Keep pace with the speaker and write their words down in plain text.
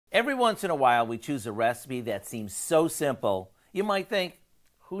Every once in a while, we choose a recipe that seems so simple. You might think,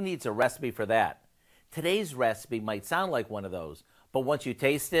 who needs a recipe for that? Today's recipe might sound like one of those, but once you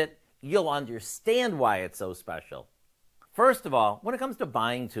taste it, you'll understand why it's so special. First of all, when it comes to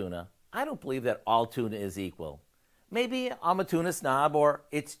buying tuna, I don't believe that all tuna is equal. Maybe I'm a tuna snob or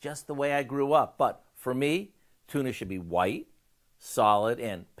it's just the way I grew up, but for me, tuna should be white, solid,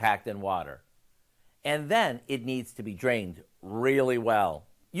 and packed in water. And then it needs to be drained really well.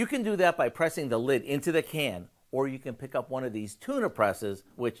 You can do that by pressing the lid into the can, or you can pick up one of these tuna presses,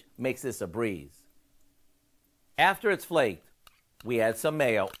 which makes this a breeze. After it's flaked, we add some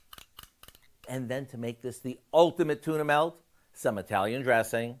mayo. And then to make this the ultimate tuna melt, some Italian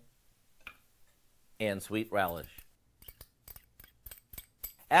dressing and sweet relish.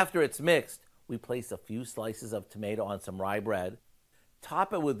 After it's mixed, we place a few slices of tomato on some rye bread,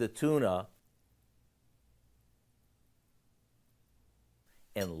 top it with the tuna,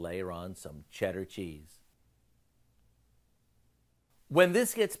 and layer on some cheddar cheese. When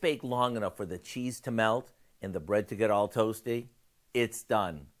this gets baked long enough for the cheese to melt and the bread to get all toasty, it's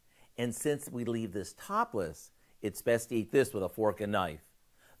done. And since we leave this topless, it's best to eat this with a fork and knife.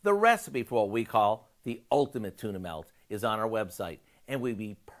 The recipe for what we call the ultimate tuna melt is on our website and would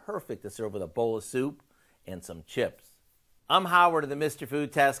be perfect to serve with a bowl of soup and some chips. I'm Howard of the Mr.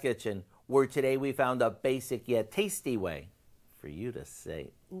 Food Test Kitchen, where today we found a basic yet tasty way for you to say,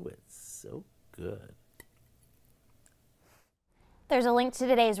 ooh, it's so good. There's a link to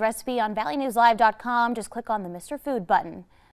today's recipe on valleynewslive.com. Just click on the Mr. Food button.